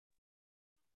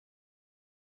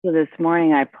So this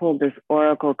morning I pulled this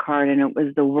oracle card and it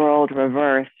was the world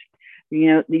reversed.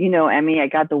 Emmy, I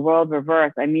got the world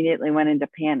reversed. I immediately went into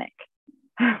panic.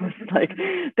 I was like,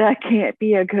 that can't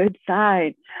be a good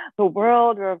sign. The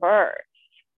world reversed.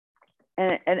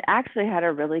 And it actually had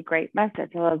a really great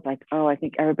message. So I was like, oh, I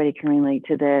think everybody can relate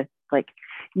to this. Like,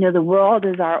 the world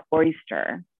is our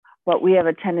oyster, but we have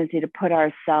a tendency to put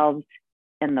ourselves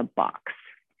in the box.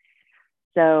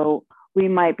 So we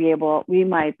might be able,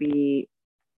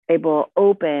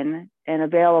 open and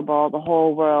available the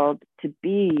whole world to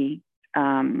be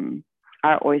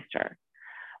our oyster.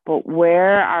 But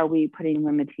where are we putting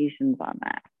limitations on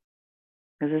that?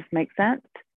 Does this make sense?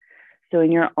 So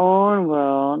in your own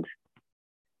world,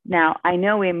 now I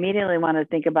know we immediately want to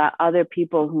think about other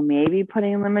people who may be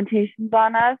putting limitations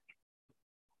on us.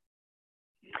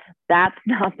 That's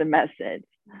not the message.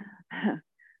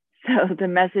 So the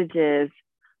message is,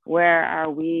 where are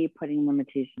we putting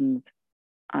limitations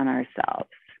on ourselves?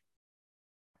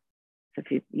 So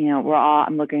if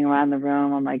I'm looking around the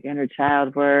room, I'm like inner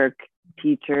child work,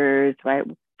 teachers, right?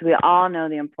 So we all know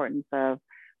the importance of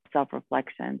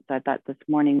self-reflection. So I thought this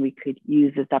morning we could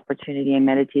use this opportunity in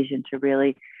meditation to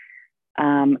really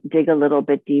dig a little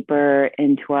bit deeper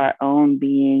into our own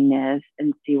beingness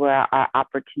and see where our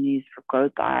opportunities for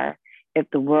growth are. If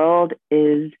the world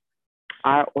is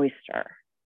our oyster,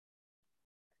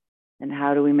 and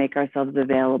how do we make ourselves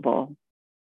available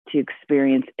to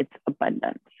experience its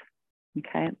abundance?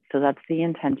 Okay, so that's the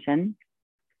intention.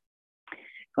 You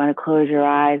want to close your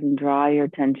eyes and draw your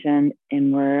attention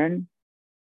inward.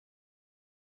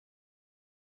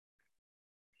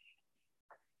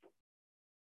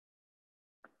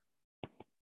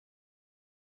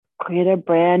 Create a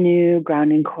brand new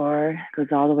grounding core. It goes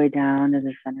all the way down to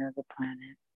the center of the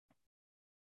planet.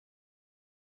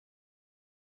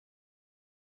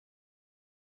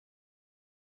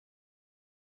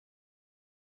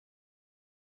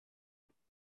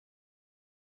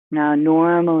 Now,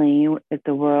 normally, if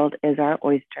the world is our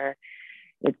oyster,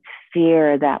 it's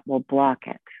fear that will block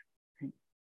it.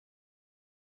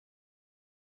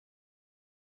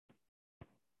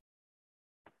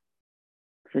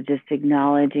 So just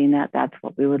acknowledging that that's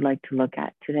what we would like to look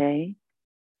at today.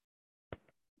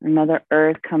 And Mother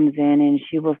Earth comes in and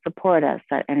she will support us.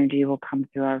 That energy will come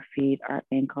through our feet, our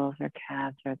ankles, our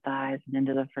calves, our thighs, and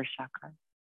into the first chakra.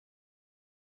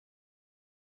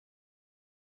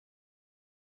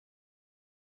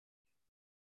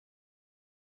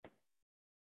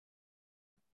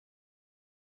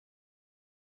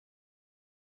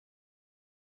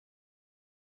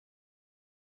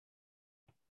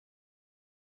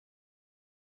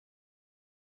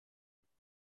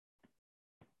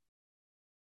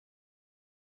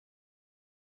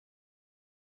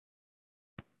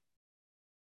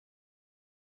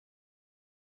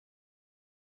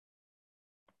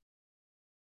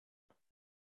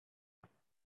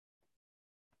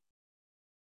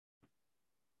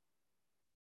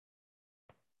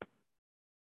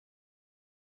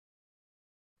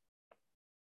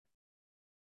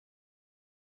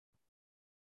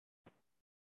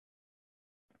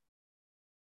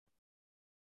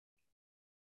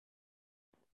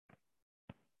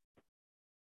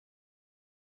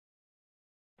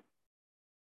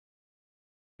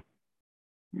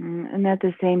 And at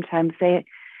the same time, say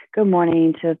good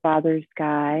morning to Father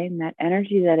Sky and that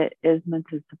energy that it is meant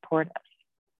to support us.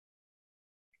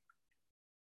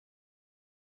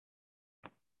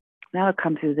 Now it'll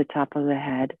come through the top of the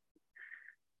head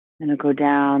and it'll go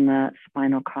down the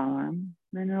spinal column.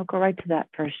 And it'll go right to that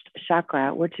first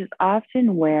chakra, which is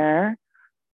often where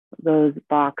those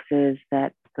boxes,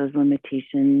 that those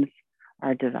limitations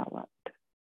are developed.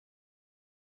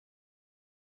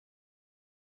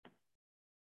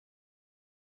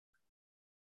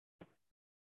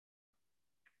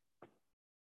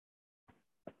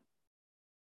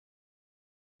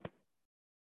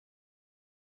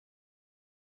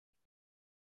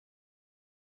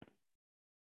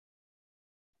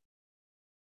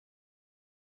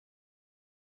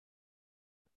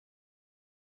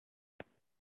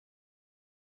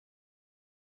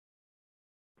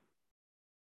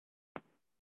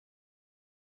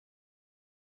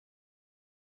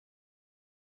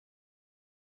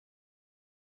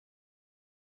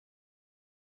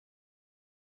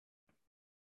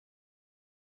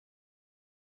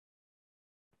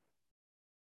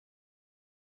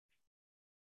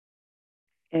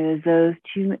 As those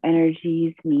two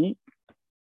energies meet,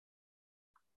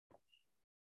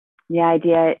 the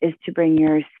idea is to bring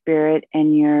your spirit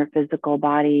and your physical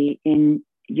body in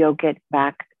yogic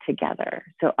back together.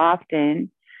 So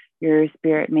often Your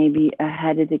spirit may be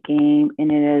ahead of the game,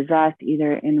 and it is us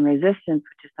either in resistance,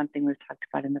 which is something we've talked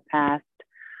about in the past,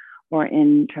 or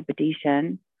in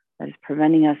trepidation that is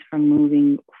preventing us from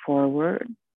moving forward.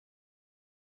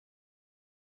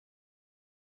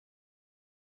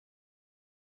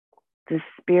 The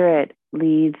spirit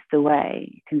leads the way.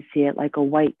 You can see it like a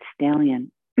white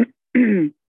stallion.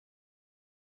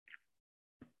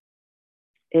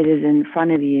 It is in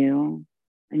front of you,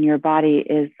 and your body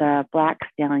is a black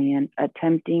stallion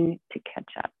attempting to catch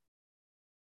up.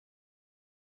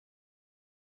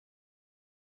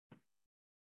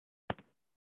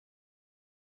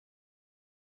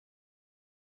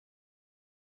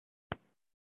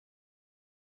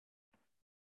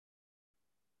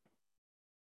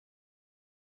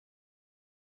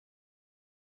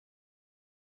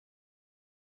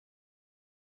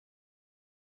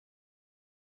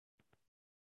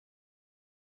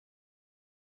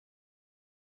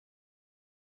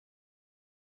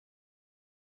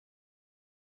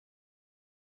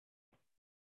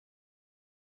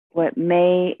 What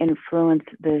may influence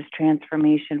this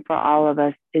transformation for all of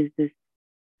us is this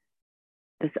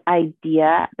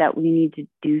idea that we need to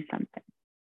do something.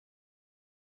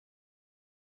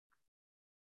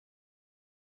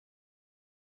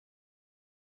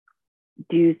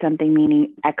 Do something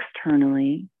meaning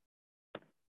externally.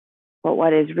 But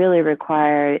what is really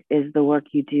required is the work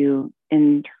you do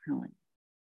internally.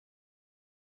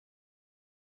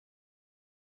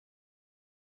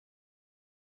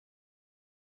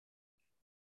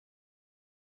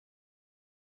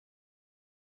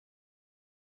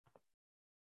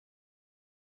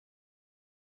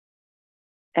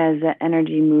 As the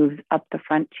energy moves up the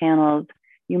front channels,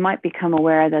 you might become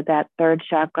aware that that third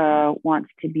chakra wants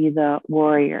to be the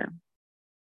warrior.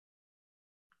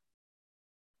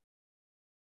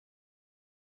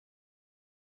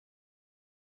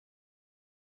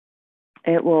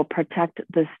 It will protect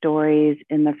the stories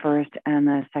in the first and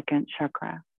the second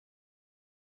chakra.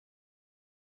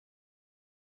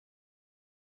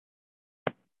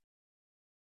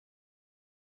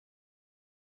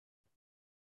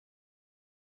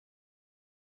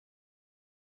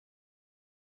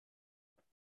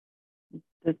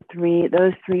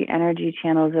 Those three energy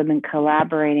channels have been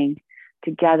collaborating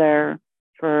together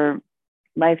for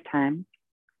lifetime.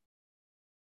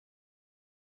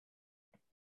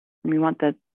 We want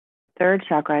the third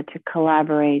chakra to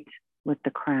collaborate with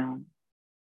the crown.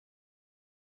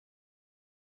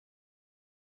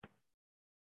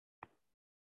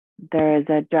 There is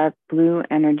a dark blue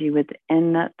energy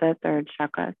within the third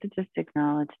chakra, so just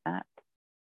acknowledge that.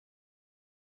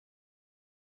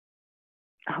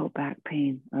 Oh, back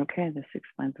pain. Okay, this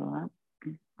explains a lot.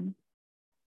 Mm-hmm.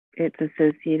 It's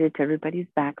associated to everybody's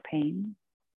back pain.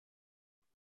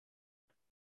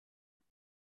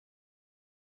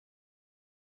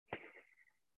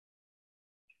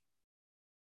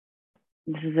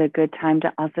 This is a good time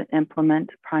to also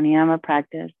implement pranayama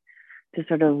practice to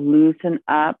sort of loosen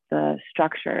up the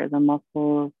structure, the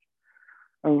muscles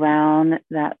around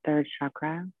that third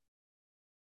chakra.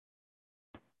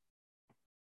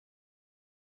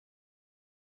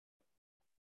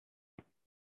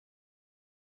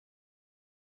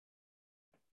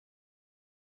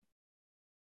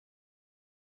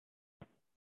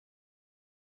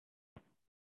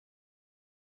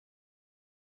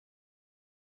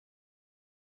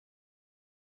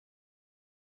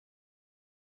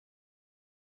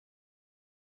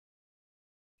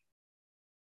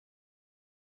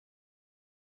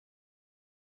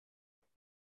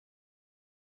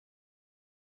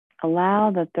 Allow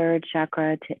the third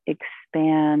chakra to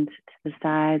expand to the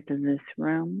sides of this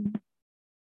room.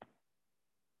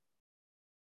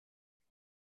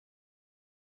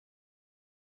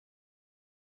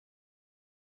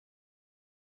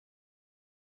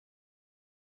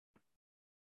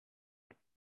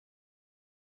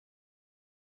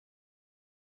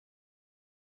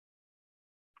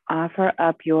 Offer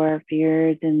up your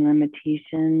fears and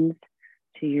limitations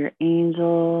to your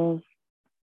angels,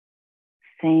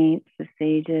 saints, the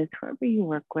sages, whoever you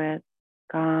work with,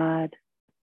 God.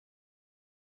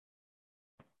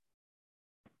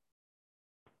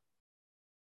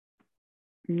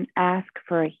 And ask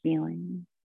for a healing.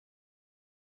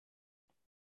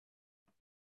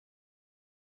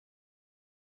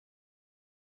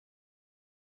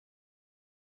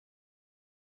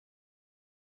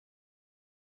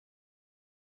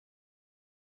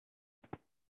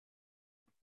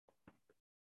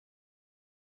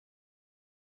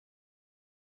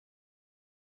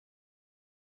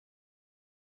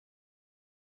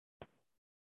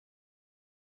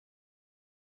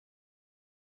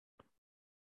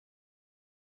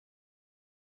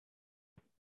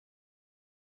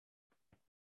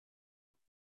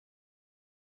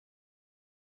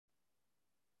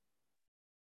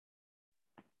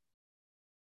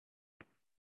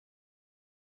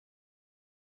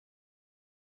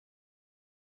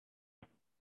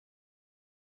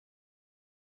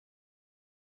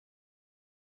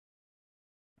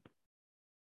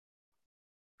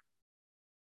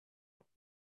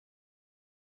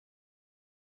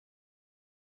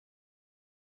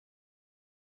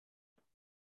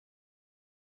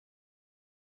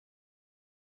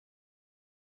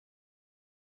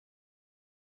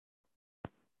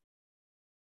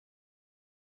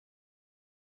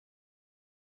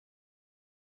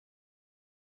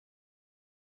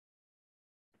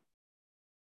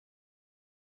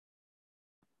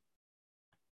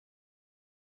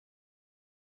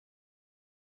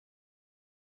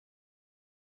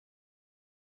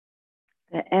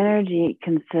 The energy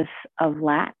consists of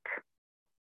lack.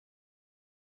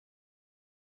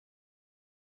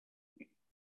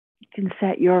 You can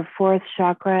set your fourth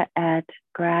chakra at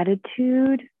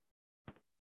gratitude.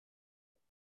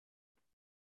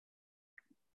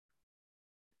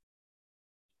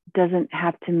 It doesn't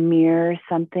have to mirror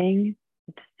something.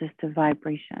 It's just a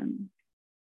vibration.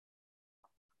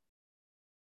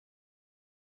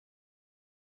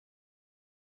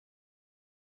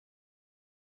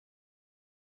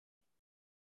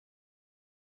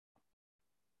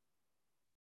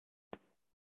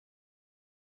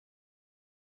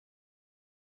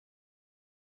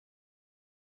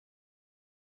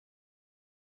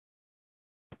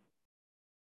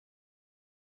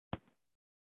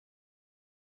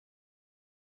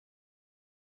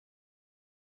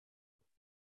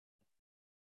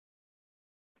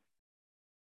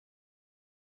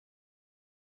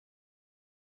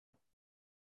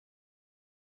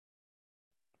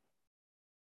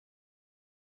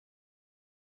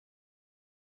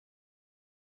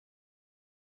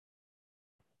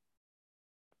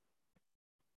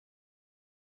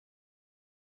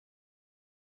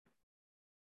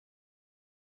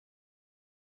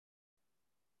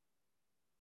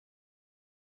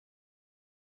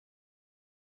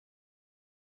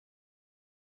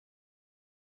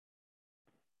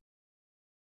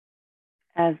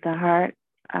 As the heart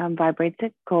vibrates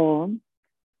at gold,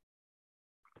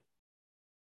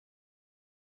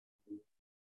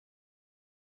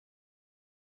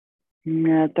 and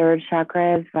the third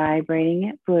chakra is vibrating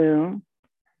at blue.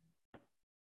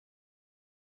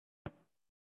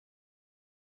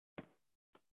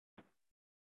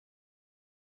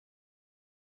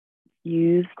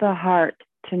 Use the heart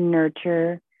to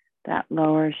nurture that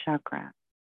lower chakra.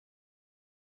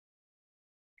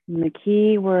 And the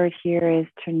key word here is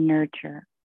to nurture.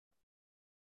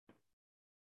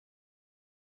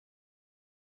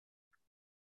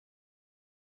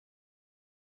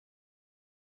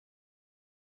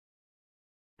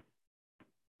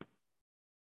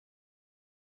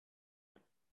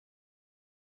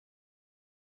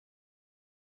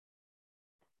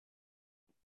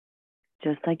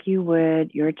 Just like you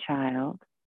would your child.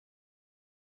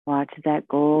 Watch that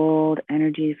gold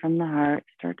energy from the heart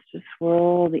starts to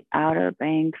swirl the outer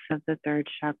banks of the third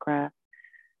chakra,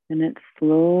 and it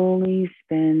slowly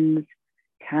spins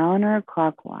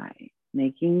counterclockwise,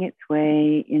 making its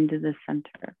way into the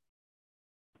center.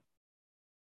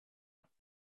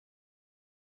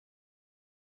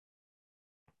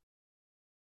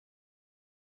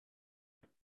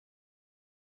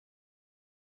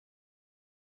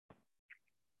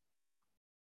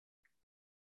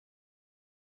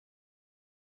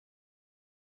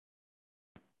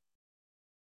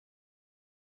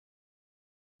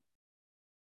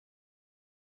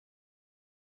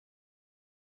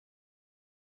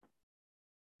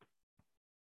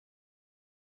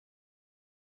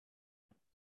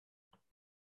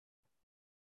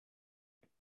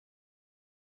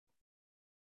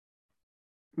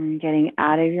 And getting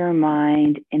out of your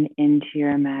mind and into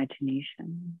your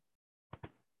imagination.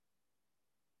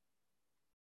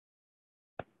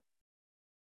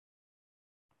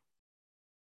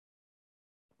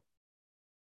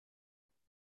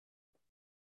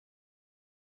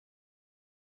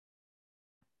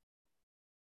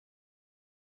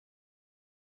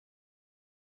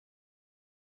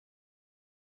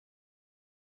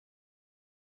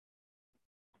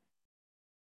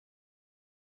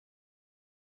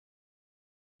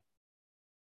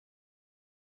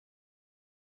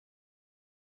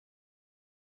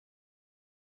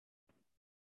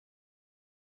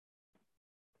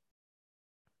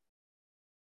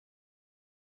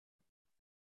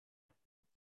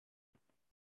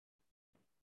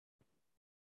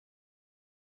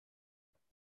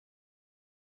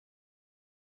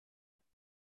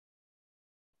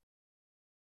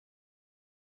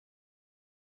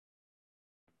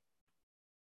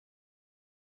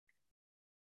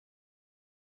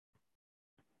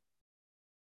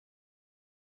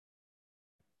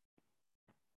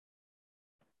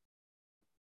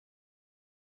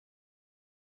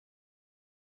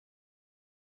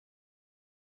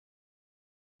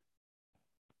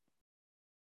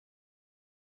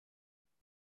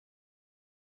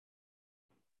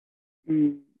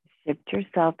 Shift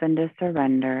yourself into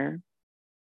surrender.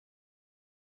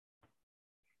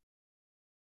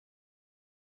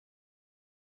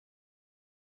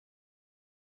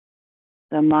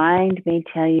 The mind may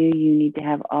tell you you need to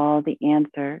have all the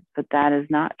answers, but that is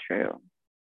not true.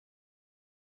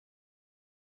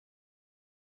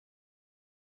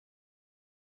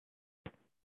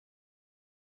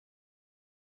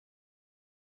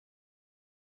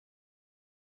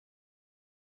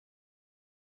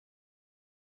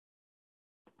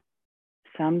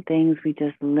 Some things we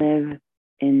just live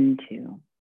into.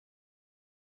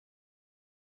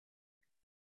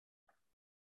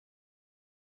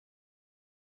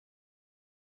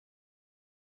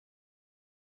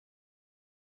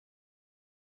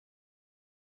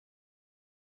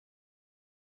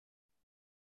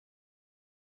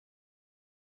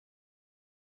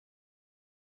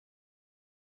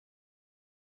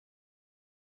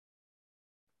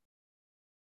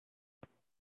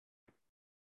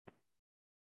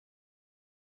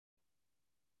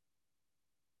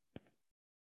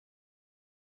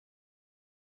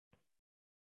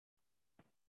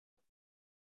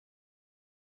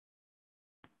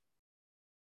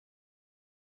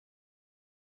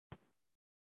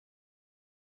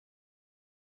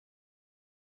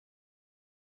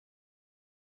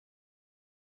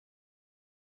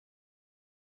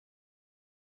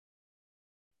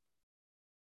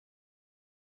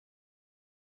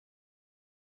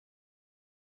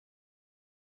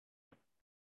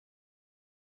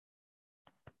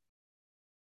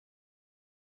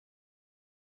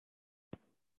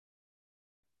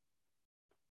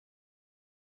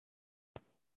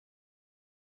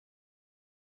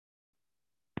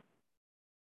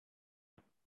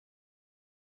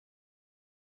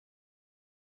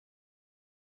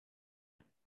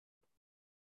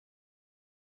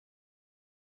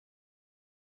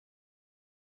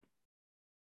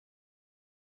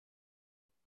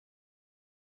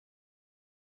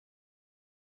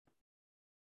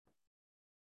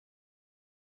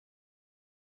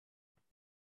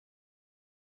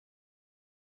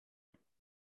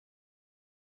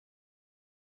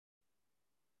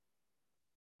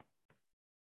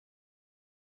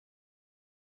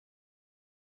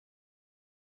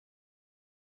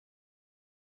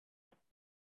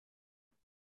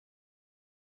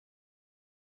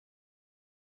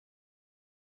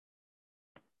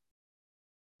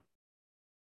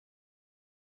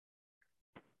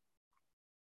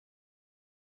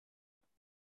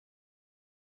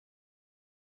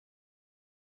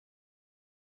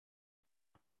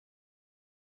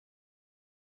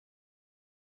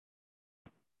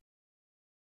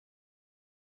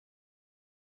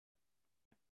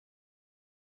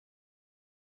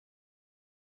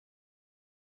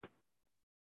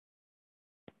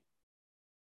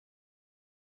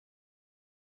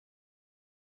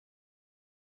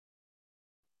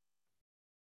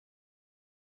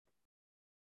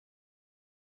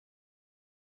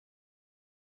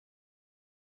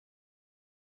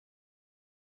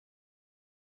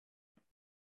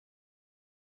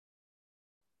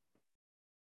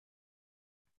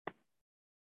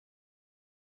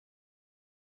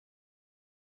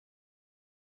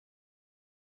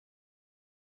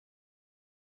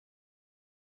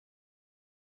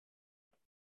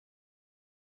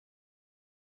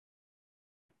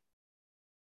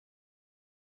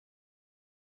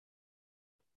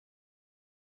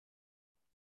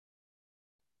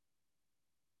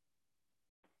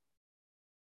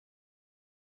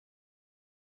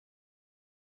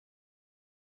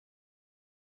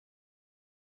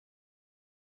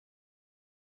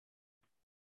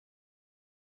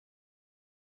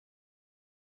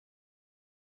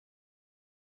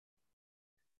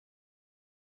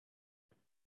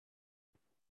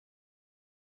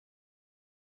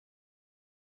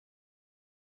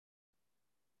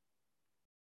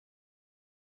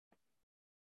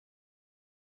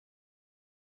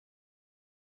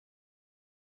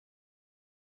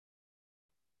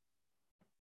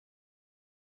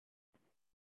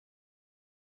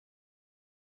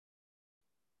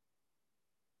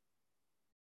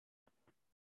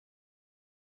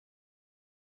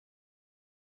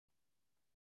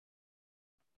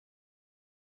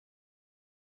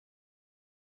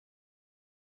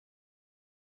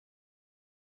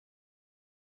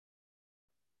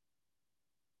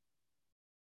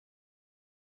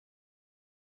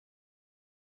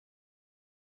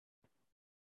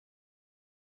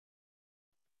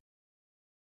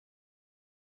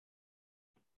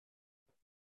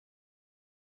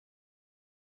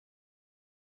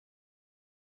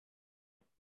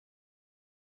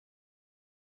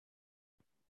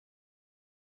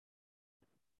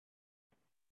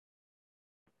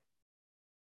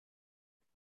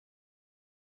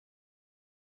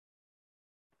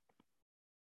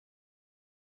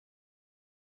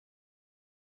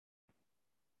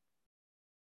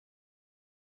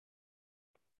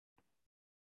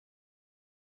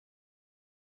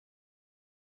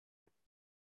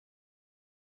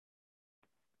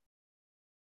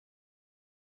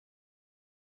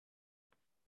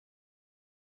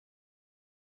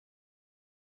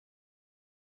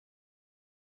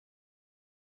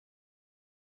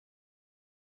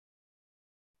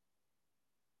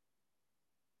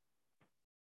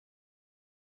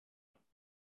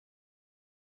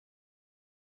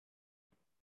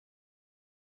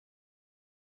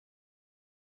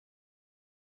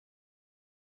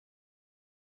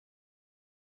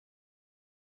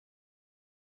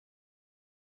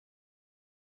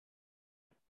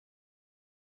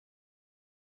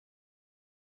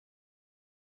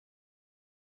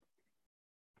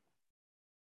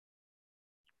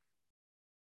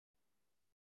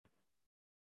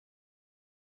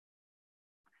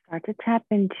 Start to tap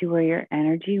into where your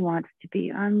energy wants to be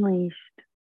unleashed.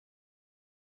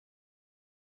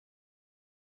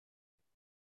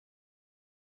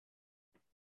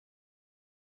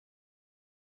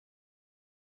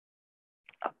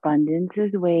 Abundance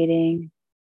is waiting.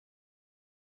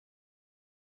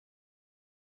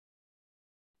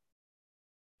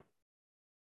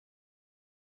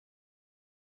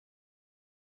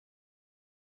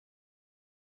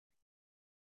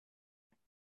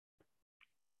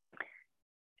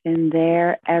 And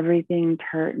there, everything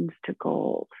turns to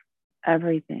gold.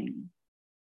 Everything.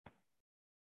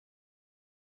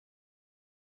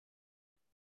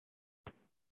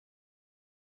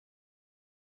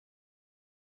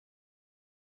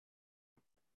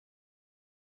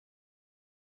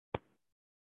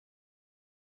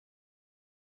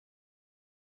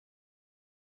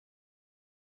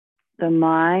 The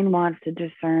mind wants to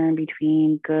discern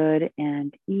between good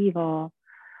and evil,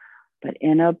 but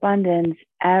in abundance,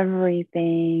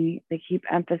 everything, they keep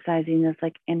emphasizing this,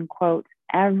 like in quotes,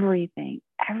 everything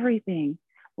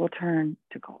will turn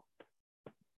to gold.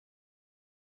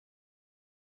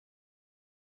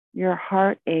 Your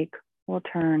heartache will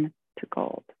turn to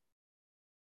gold.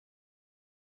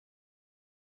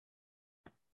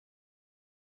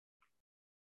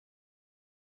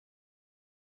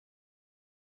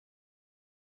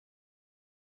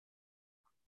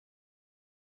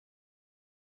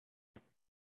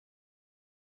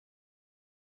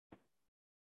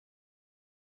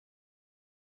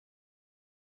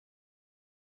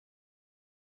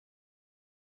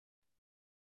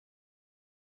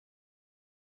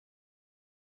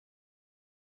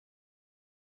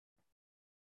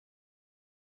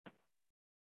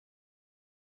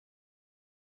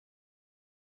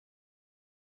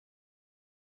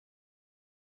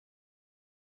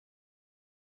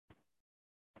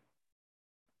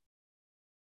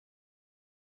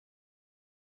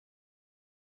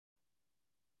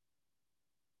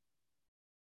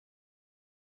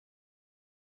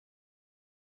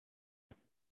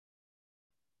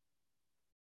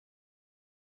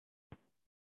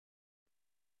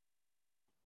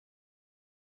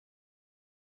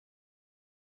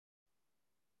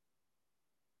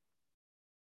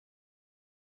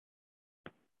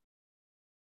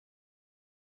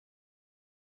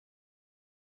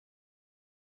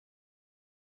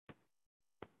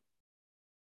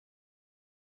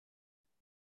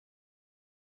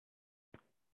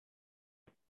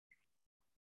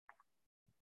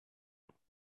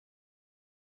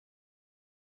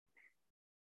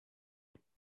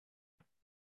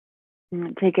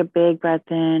 Take a big breath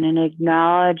in and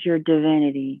acknowledge your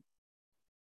divinity.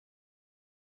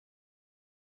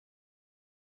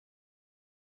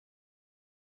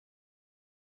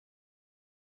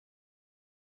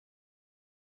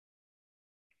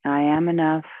 I am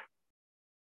enough.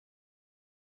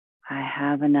 I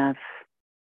have enough.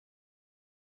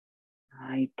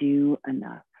 I do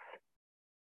enough.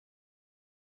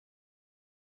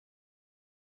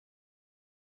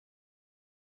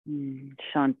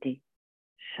 Shanti,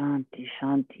 shanti,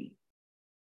 shanti.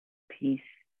 Peace,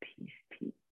 peace,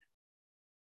 peace.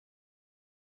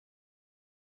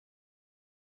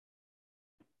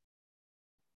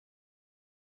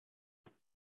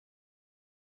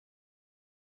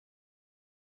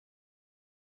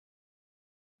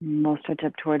 We'll stretch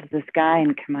up towards the sky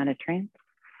and come out of trance.